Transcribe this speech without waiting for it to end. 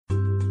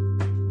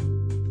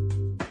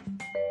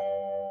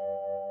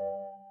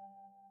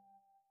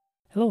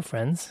Hello,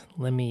 friends.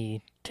 Let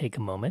me take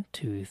a moment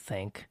to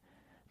thank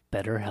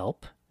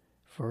BetterHelp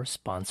for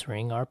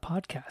sponsoring our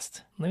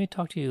podcast. Let me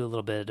talk to you a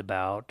little bit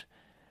about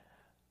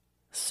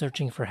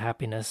searching for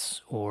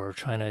happiness or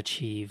trying to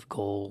achieve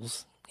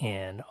goals,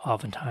 and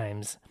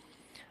oftentimes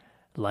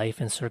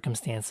life and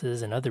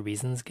circumstances and other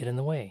reasons get in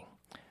the way.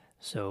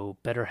 So,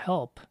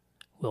 BetterHelp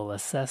will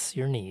assess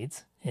your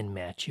needs and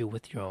match you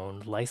with your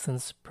own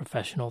licensed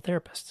professional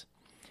therapist.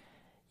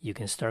 You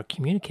can start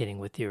communicating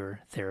with your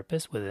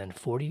therapist within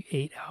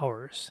 48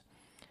 hours.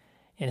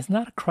 And it's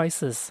not a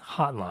crisis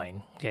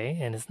hotline, okay?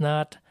 And it's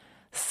not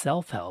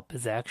self-help,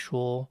 it's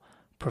actual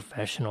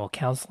professional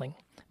counseling,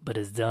 but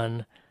is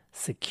done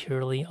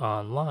securely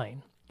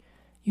online.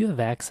 You have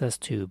access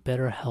to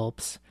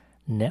BetterHelp's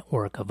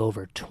network of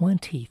over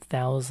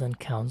 20,000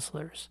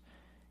 counselors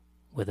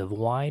with a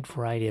wide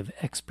variety of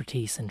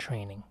expertise and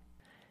training.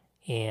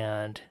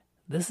 And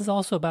this is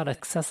also about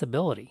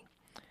accessibility.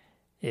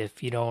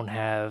 If you don't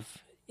have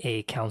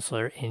a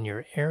counselor in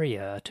your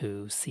area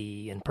to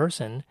see in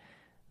person,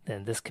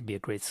 then this could be a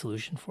great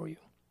solution for you.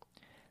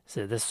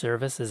 So this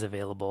service is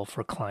available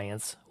for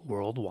clients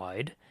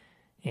worldwide,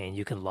 and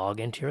you can log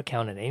into your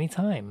account at any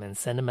time and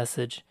send a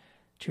message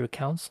to your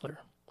counselor.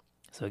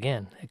 So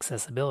again,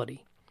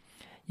 accessibility.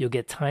 You'll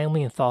get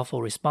timely and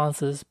thoughtful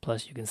responses,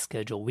 plus you can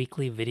schedule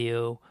weekly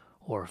video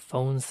or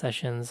phone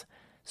sessions,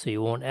 so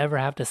you won't ever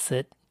have to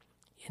sit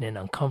in an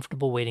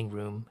uncomfortable waiting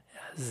room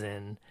as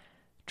in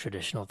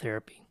traditional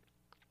therapy.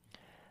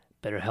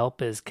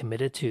 BetterHelp is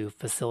committed to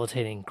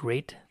facilitating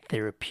great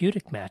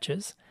therapeutic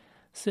matches,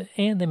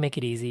 and they make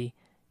it easy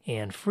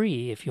and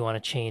free if you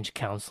want to change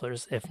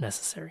counselors if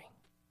necessary.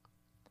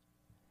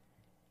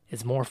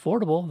 It's more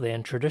affordable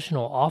than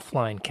traditional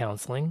offline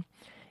counseling,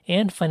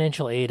 and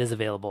financial aid is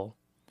available.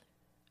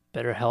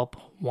 BetterHelp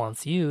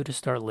wants you to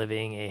start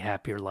living a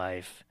happier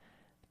life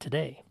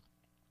today.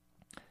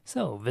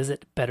 So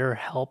visit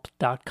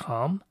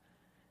betterhelp.com.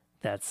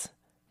 That's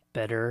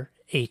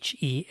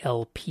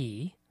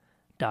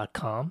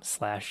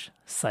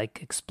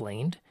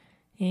betterhelp.com/psychexplained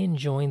and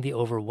join the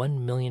over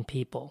 1 million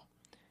people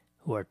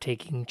who are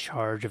taking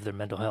charge of their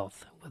mental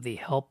health with the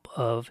help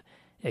of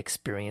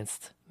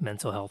experienced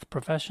mental health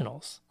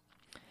professionals.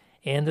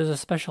 And there's a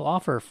special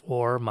offer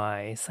for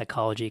my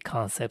Psychology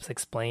Concepts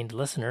Explained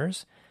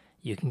listeners.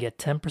 You can get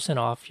 10%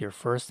 off your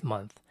first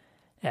month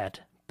at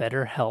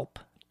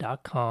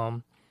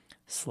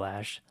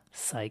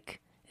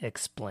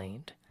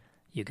betterhelp.com/psychexplained.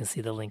 You can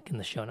see the link in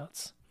the show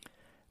notes.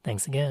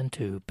 Thanks again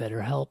to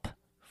BetterHelp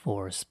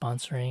for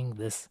sponsoring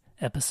this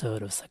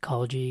episode of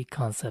Psychology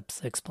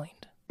Concepts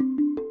Explained.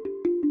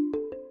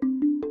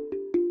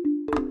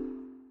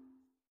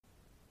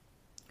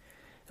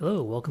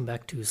 Hello, welcome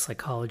back to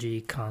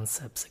Psychology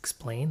Concepts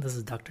Explained. This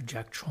is Dr.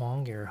 Jack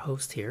Chuang, your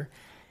host here,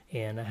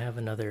 and I have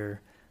another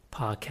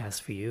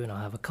podcast for you, and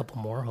I'll have a couple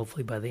more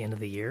hopefully by the end of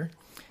the year,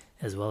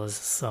 as well as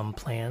some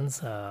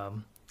plans,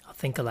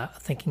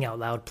 thinking out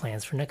loud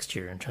plans for next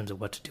year in terms of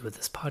what to do with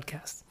this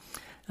podcast.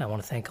 I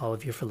want to thank all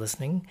of you for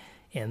listening,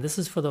 and this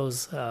is for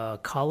those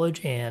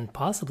college and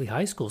possibly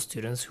high school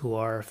students who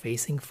are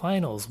facing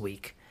finals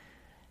week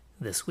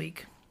this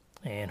week,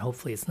 and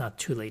hopefully it's not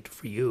too late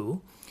for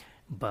you,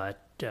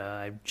 but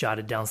I've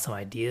jotted down some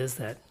ideas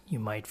that you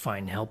might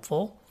find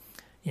helpful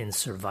in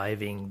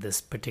surviving this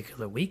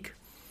particular week.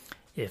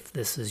 If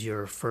this is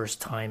your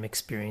first time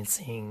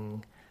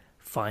experiencing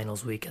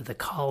finals week at the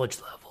college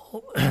level,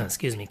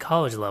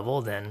 college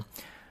level, then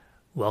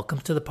welcome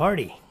to the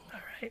party. All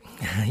right,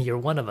 you're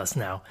one of us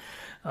now.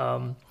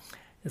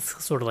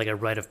 It's sort of like a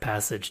rite of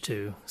passage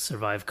to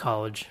survive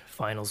college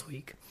finals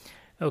week.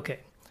 Okay,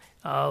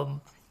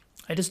 I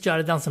just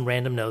jotted down some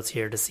random notes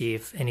here to see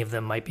if any of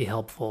them might be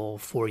helpful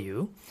for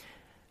you.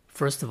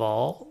 First of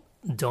all,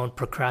 don't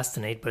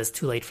procrastinate, but it's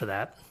too late for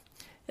that.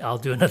 I'll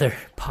do another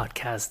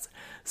podcast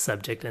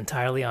subject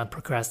entirely on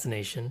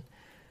procrastination.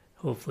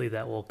 Hopefully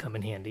that will come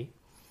in handy.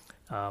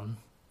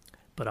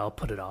 But I'll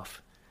put it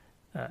off.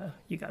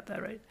 You got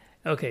that right.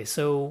 Okay,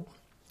 so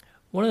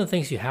one of the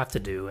things you have to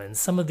do, and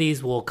some of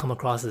these will come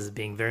across as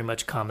being very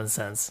much common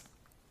sense,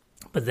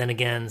 but then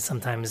again,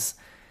 sometimes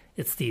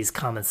it's these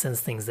common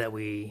sense things that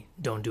we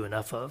don't do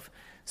enough of.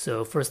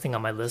 So first thing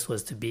on my list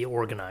was to be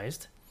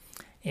organized.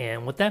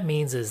 And what that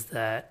means is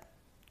that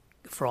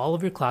for all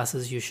of your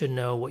classes, you should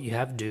know what you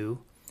have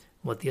due,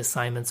 what the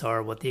assignments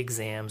are, what the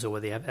exams, or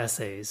whether you have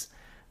essays.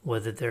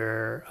 Whether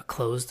they're a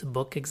closed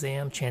book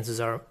exam, chances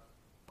are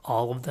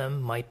all of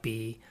them might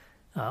be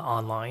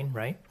online,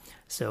 right?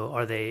 So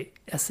are they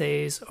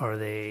essays? Are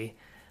they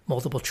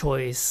multiple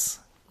choice?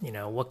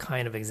 What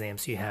kind of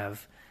exams do you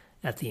have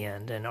at the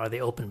end? And are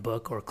they open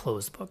book or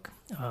closed book?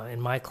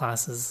 In my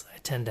classes, I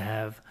tend to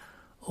have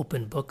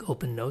open book,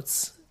 open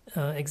notes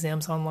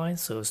exams online,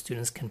 so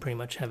students can pretty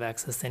much have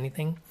access to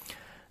anything.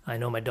 I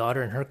know my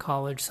daughter in her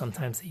college,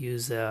 sometimes they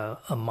use a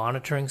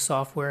monitoring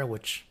software,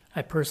 which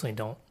I personally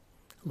don't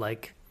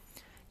like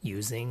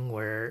using,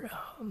 where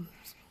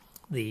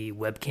the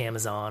webcam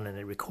is on and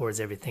it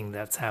records everything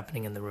that's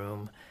happening in the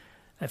room.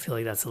 I feel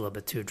like that's a little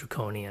bit too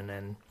draconian,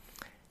 and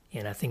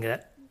I think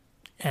that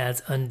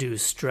adds undue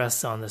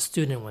stress on the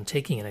student when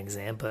taking an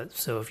exam. But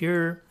so if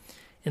you're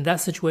in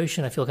that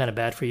situation, I feel kind of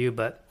bad for you,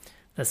 but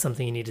that's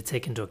something you need to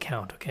take into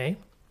account, okay?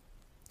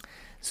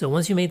 So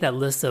once you made that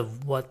list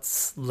of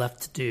what's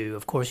left to do,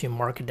 of course, you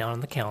mark it down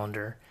on the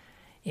calendar.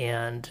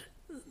 And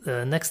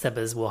the next step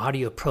is, well, how do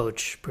you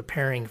approach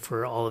preparing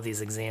for all of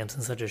these exams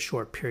in such a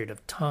short period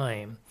of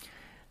time?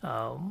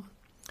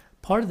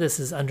 Part of this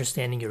is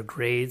understanding your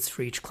grades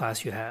for each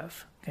class you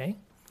have, okay?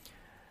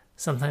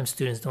 Sometimes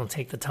students don't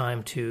take the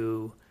time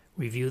to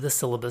review the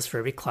syllabus for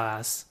every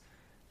class,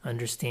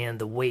 understand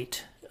the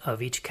weight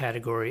of each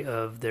category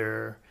of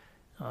their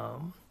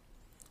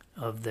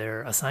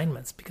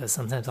assignments, because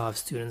sometimes I'll have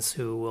students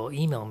who will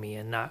email me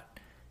and not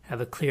have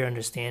a clear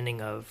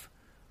understanding of,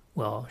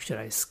 well, should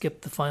I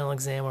skip the final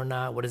exam or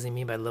not? What does he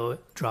mean by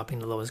dropping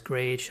the lowest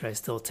grade? Should I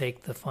still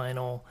take the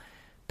final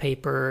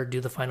paper,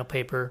 do the final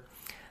paper?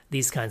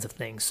 These kinds of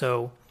things.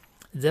 So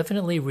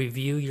definitely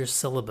review your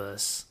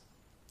syllabus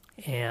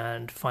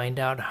and find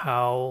out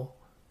how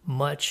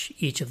much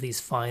each of these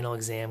final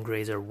exam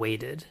grades are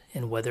weighted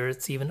and whether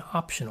it's even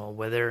optional,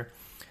 whether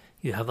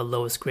you have a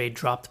lowest grade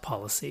dropped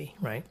policy,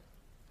 right?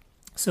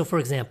 So for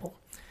example,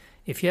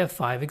 if you have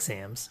 5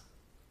 exams,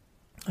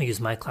 I'll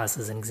use my class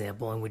as an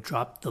example, and we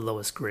dropped the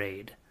lowest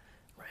grade,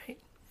 right?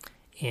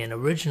 And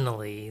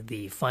originally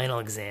the final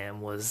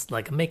exam was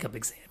like a makeup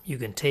exam. You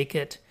can take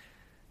it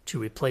to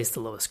replace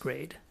the lowest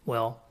grade.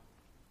 Well,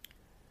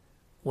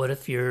 what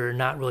if you're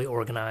not really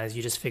organized?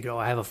 You just figure, oh,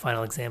 I have a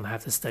final exam, I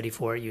have to study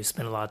for it. You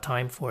spend a lot of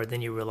time for it.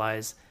 Then you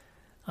realize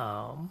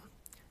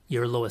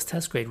your lowest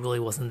test grade really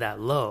wasn't that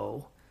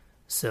low.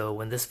 So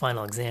when this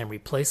final exam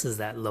replaces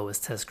that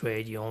lowest test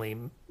grade, you only,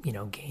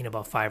 gain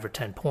about 5 or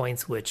 10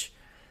 points, which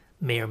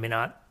may or may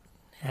not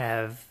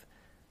have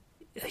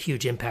a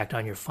huge impact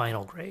on your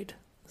final grade.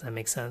 Does that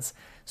make sense?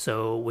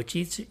 So with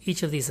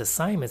each of these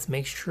assignments,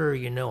 make sure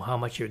you know how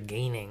much you're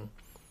gaining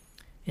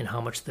and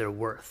how much they're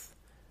worth,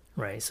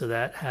 right? So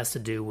that has to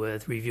do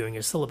with reviewing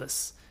your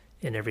syllabus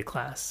in every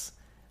class.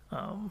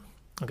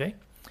 Okay?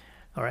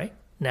 All right.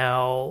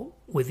 Now,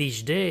 with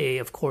each day,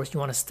 of course, you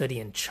want to study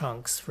in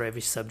chunks for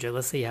every subject.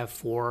 Let's say you have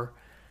 4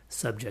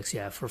 subjects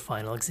you have for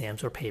final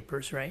exams or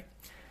papers, right?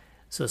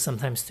 So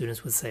sometimes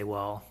students would say,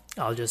 well,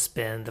 I'll just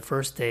spend the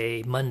first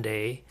day,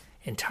 Monday,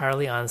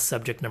 entirely on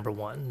subject number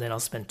 1. Then I'll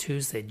spend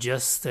Tuesday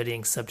just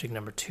studying subject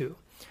number 2.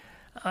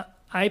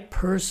 I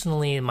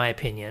personally, in my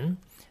opinion,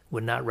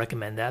 would not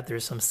recommend that.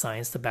 There's some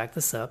science to back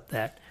this up,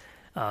 that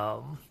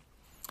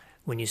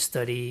when you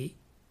study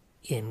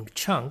in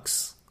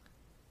chunks,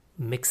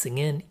 mixing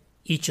in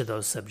each of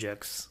those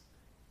subjects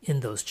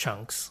in those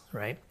chunks,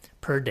 right,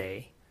 per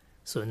day,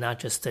 so not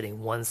just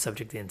studying one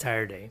subject the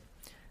entire day,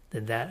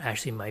 then that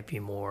actually might be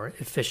more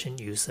efficient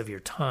use of your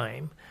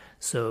time.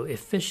 So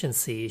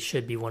efficiency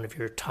should be one of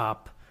your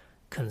top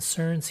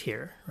concerns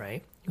here,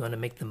 right? You want to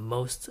make the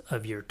most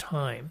of your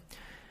time.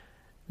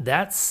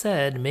 That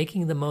said,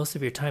 making the most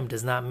of your time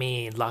does not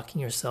mean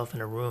locking yourself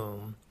in a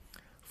room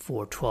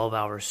for 12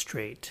 hours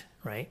straight,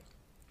 right?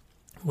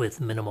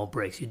 With minimal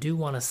breaks. You do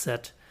want to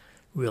set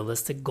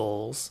realistic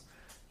goals,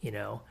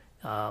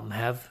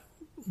 have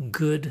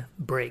good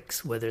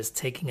breaks, whether it's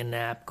taking a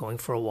nap, going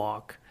for a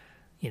walk,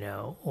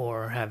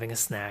 or having a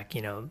snack,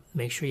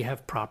 make sure you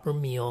have proper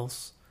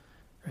meals,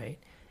 right?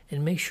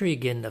 And make sure you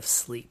get enough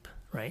sleep,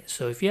 right?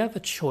 So if you have a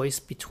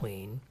choice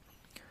between,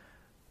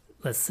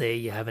 let's say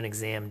you have an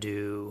exam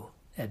due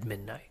at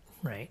midnight,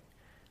 right?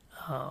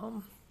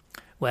 Well,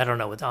 I don't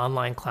know, with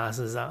online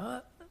classes,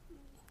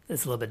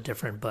 it's a little bit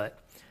different, but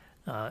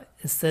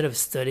instead of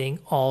studying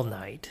all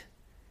night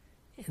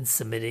and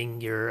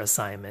submitting your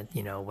assignment,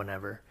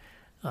 whenever,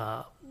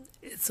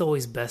 it's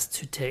always best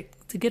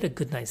to get a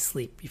good night's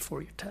sleep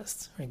before your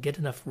test, right? Get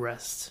enough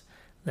rest.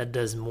 That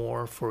does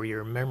more for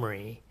your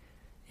memory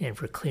and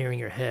for clearing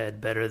your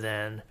head better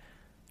than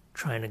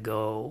trying to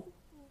go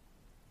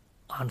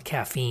on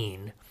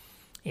caffeine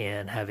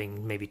and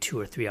having maybe 2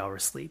 or 3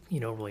 hours sleep.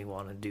 You don't really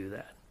want to do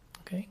that,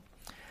 okay?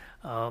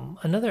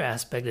 Another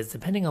aspect is,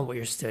 depending on what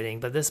you're studying,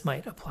 but this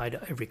might apply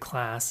to every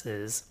class,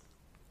 is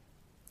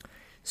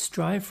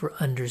strive for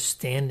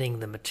understanding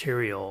the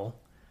material,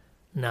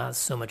 not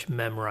so much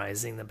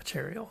memorizing the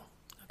material,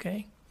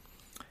 okay?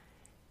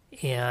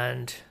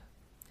 And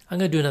I'm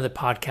going to do another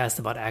podcast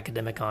about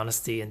academic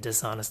honesty and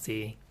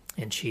dishonesty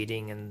and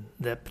cheating and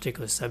that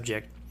particular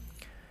subject.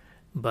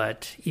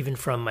 But even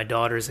from my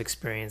daughter's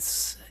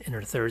experience in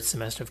her 3rd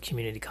semester of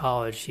community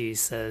college, she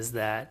says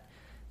that,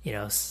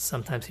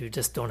 sometimes you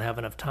just don't have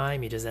enough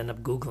time. You just end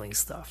up Googling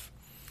stuff,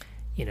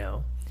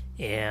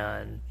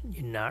 and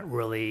you're not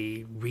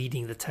really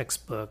reading the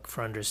textbook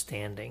for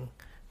understanding,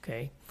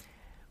 okay?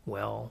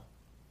 Well,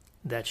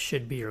 that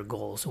should be your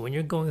goal. So when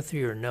you're going through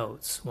your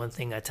notes, one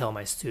thing I tell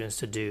my students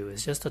to do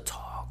is just to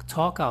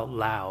talk out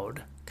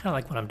loud, kind of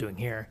like what I'm doing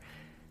here.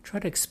 Try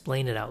to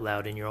explain it out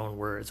loud in your own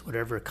words,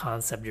 whatever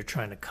concept you're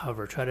trying to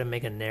cover. Try to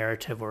make a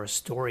narrative or a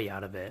story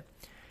out of it,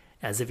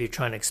 as if you're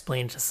trying to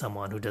explain to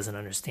someone who doesn't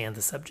understand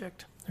the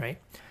subject, right?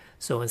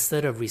 So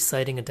instead of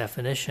reciting a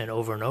definition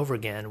over and over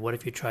again, what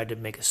if you tried to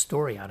make a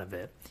story out of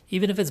it?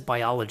 Even if it's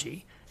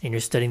biology, and you're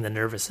studying the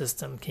nervous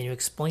system, can you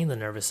explain the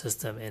nervous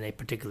system in a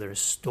particular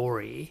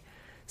story,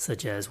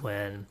 such as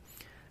when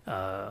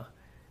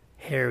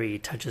Harry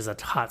touches a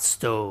hot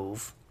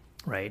stove,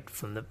 right?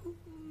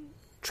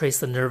 Trace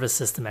the nervous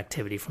system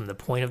activity from the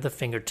point of the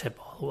fingertip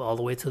all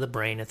the way to the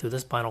brain and through the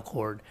spinal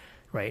cord,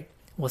 right?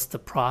 What's the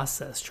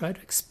process? Try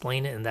to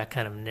explain it in that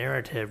kind of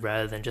narrative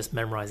rather than just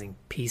memorizing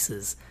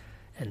pieces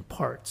and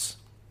parts,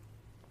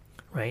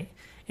 right?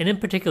 And in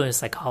particular in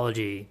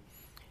psychology,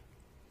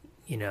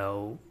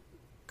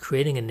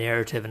 creating a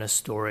narrative and a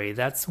story,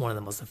 that's one of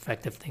the most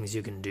effective things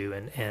you can do,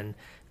 and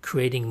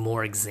creating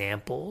more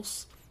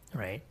examples,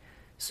 right?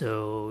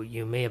 So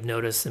you may have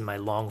noticed in my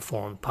long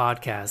form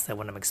podcast that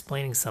when I'm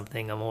explaining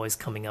something, I'm always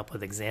coming up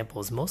with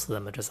examples. Most of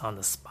them are just on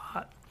the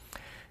spot,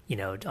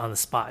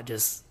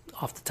 just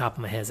off the top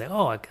of my head, say,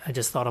 oh, I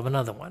just thought of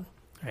another one,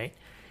 right?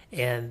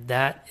 And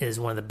that is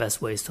one of the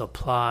best ways to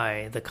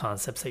apply the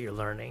concepts that you're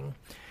learning.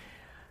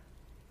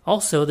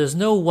 Also, there's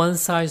no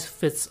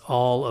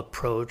one-size-fits-all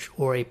approach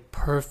or a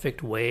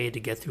perfect way to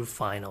get through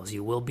finals.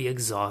 You will be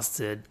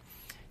exhausted.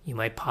 You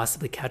might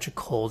possibly catch a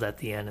cold at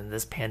the end. In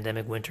this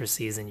pandemic winter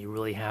season, you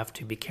really have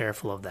to be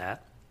careful of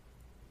that,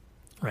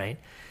 right?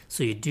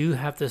 So you do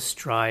have to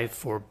strive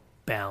for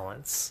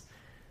balance.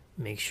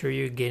 Make sure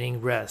you're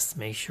getting rest.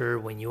 Make sure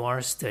when you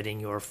are studying,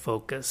 you're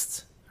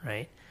focused,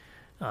 right?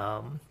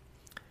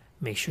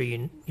 Make sure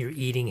you're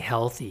eating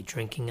healthy,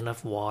 drinking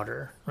enough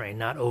water, right?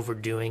 Not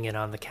overdoing it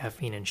on the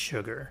caffeine and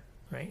sugar,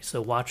 right?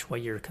 So watch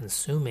what you're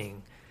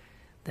consuming.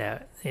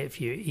 That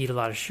if you eat a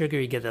lot of sugar,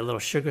 you get that little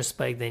sugar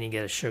spike, then you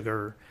get a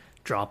sugar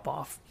drop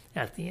off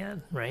at the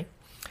end, right?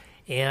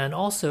 And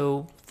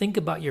also think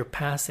about your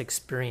past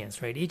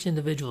experience, right? Each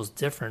individual is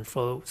different,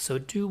 so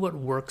do what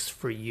works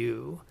for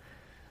you.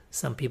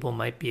 Some people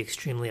might be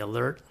extremely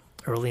alert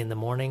early in the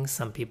morning.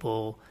 Some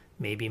people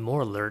may be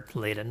more alert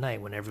late at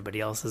night when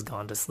everybody else has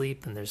gone to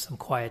sleep and there's some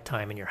quiet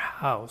time in your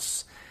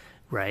house,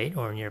 right?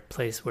 Or in your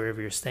place, wherever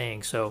you're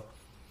staying. So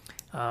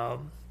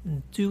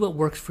do what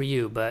works for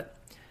you. But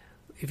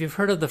if you've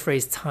heard of the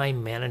phrase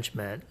time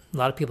management, a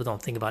lot of people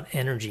don't think about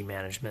energy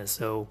management.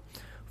 So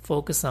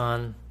focus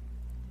on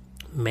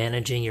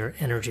managing your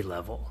energy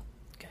level,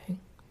 okay?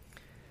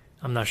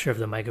 I'm not sure if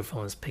the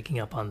microphone is picking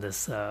up on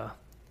this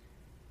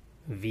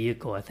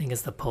vehicle. I think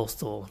it's the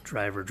postal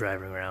driver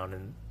driving around,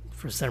 and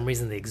for some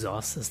reason the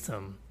exhaust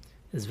system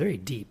is very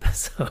deep,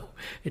 so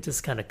it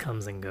just kind of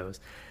comes and goes.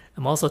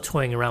 I'm also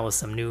toying around with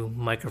some new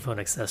microphone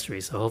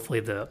accessories, so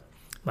hopefully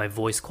my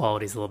voice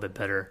quality is a little bit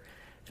better.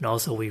 And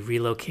also we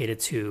relocated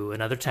to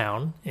another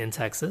town in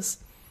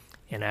Texas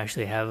and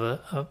actually have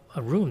a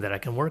room that I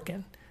can work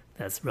in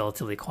that's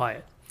relatively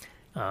quiet.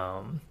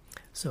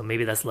 So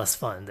maybe that's less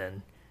fun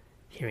than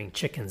hearing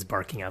chickens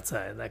barking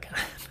outside, that kind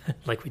of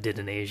like we did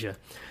in Asia.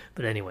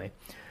 But anyway,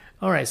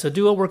 all right, so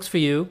do what works for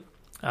you.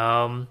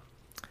 And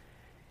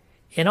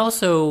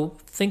also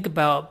think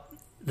about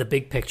the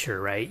big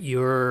picture, right?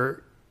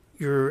 Your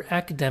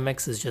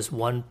academics is just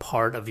one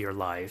part of your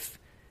life.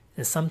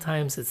 And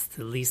sometimes it's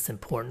the least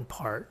important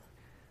part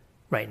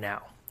right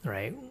now,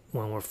 right?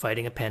 When we're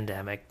fighting a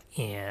pandemic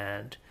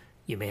and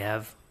you may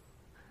have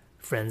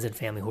friends and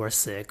family who are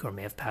sick or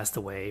may have passed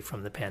away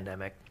from the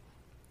pandemic,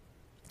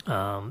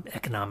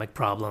 economic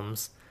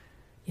problems,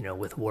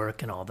 with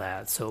work and all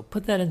that. So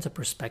put that into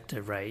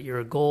perspective, right?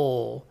 Your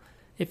goal,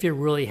 if you're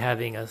really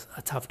having a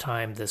tough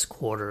time this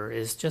quarter,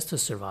 is just to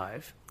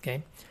survive,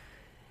 okay?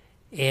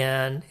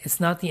 And it's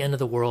not the end of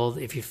the world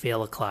if you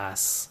fail a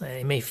class.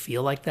 It may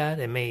feel like that.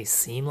 It may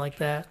seem like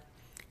that.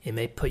 It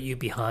may put you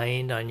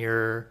behind on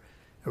your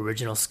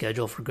original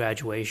schedule for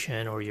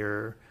graduation or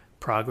your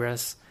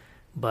progress.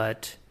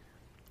 But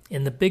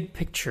in the big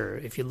picture,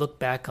 if you look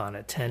back on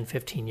it 10,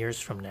 15 years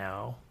from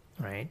now,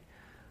 right,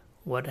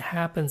 what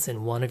happens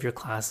in one of your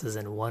classes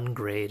in one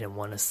grade and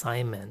one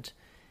assignment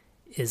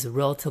is a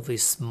relatively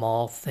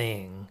small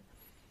thing,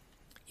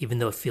 even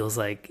though it feels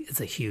like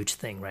it's a huge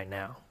thing right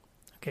now.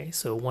 Okay,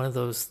 so one of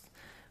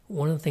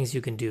the things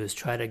you can do is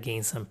try to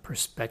gain some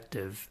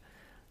perspective.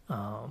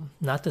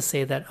 Not to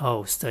say that,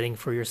 studying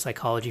for your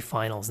psychology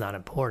final is not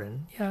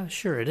important. Yeah,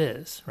 sure it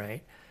is,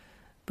 right?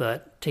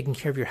 But taking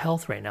care of your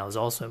health right now is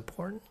also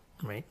important,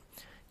 right?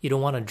 You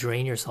don't want to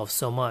drain yourself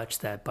so much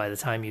that by the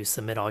time you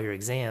submit all your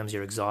exams,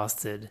 you're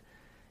exhausted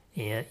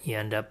and you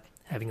end up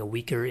having a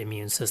weaker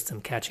immune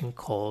system, catching a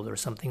cold or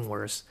something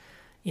worse,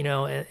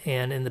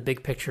 and in the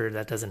big picture,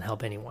 that doesn't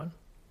help anyone,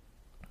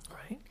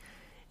 right?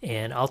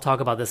 And I'll talk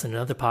about this in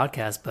another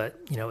podcast, but,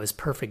 is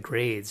perfect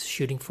grades,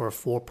 shooting for a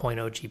 4.0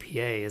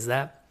 GPA, is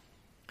that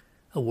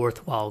a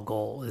worthwhile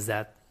goal? Is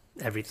that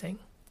everything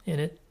in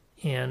it?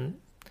 And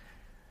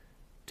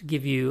to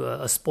give you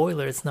a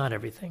spoiler, it's not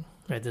everything,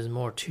 right? There's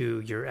more to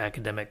your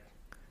academic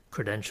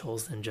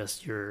credentials than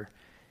just your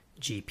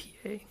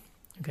GPA,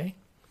 okay?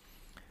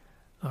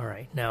 All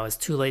right, now it's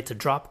too late to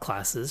drop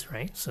classes,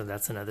 right? So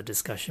that's another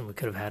discussion we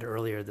could have had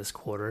earlier this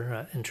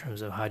quarter in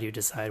terms of how do you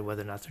decide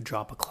whether or not to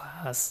drop a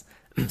class,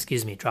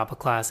 drop a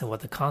class and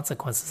what the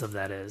consequences of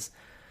that is.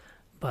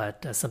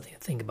 But something to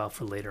think about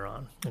for later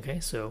on,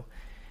 okay? So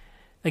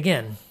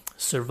again,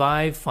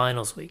 survive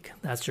finals week.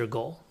 That's your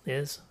goal,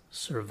 is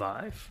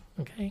survive.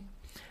 Okay.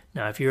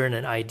 Now, if you're in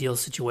an ideal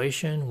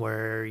situation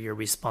where your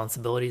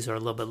responsibilities are a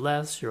little bit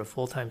less, you're a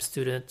full-time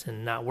student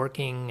and not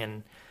working,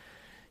 and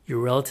you're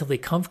relatively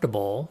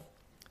comfortable,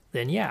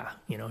 then yeah,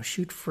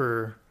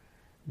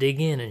 dig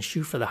in and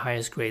shoot for the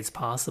highest grades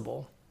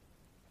possible.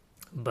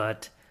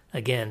 But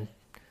again,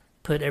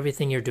 put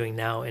everything you're doing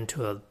now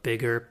into a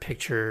bigger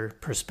picture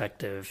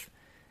perspective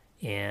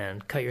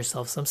and cut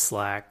yourself some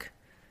slack.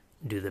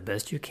 Do the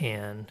best you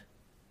can,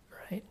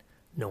 right?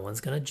 No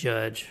one's going to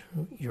judge.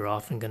 You're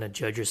often going to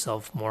judge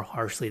yourself more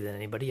harshly than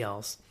anybody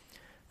else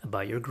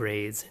about your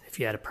grades. If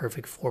you had a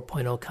perfect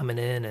 4.0 coming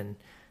in and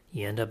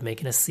you end up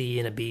making a C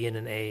and a B and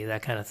an A,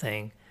 that kind of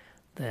thing,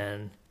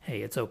 then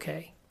hey, it's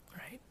okay,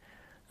 right?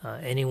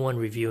 Anyone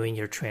reviewing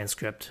your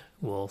transcript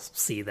will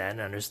see that and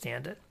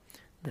understand it.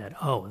 That,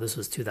 oh, this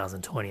was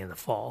 2020 in the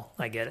fall.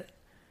 I get it.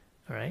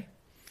 All right.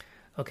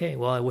 Okay,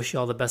 well, I wish you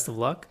all the best of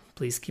luck.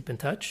 Please keep in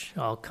touch.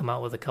 I'll come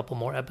out with a couple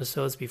more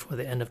episodes before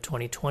the end of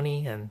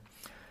 2020, and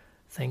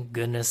thank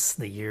goodness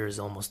the year is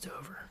almost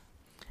over.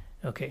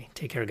 Okay,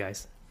 take care,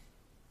 guys.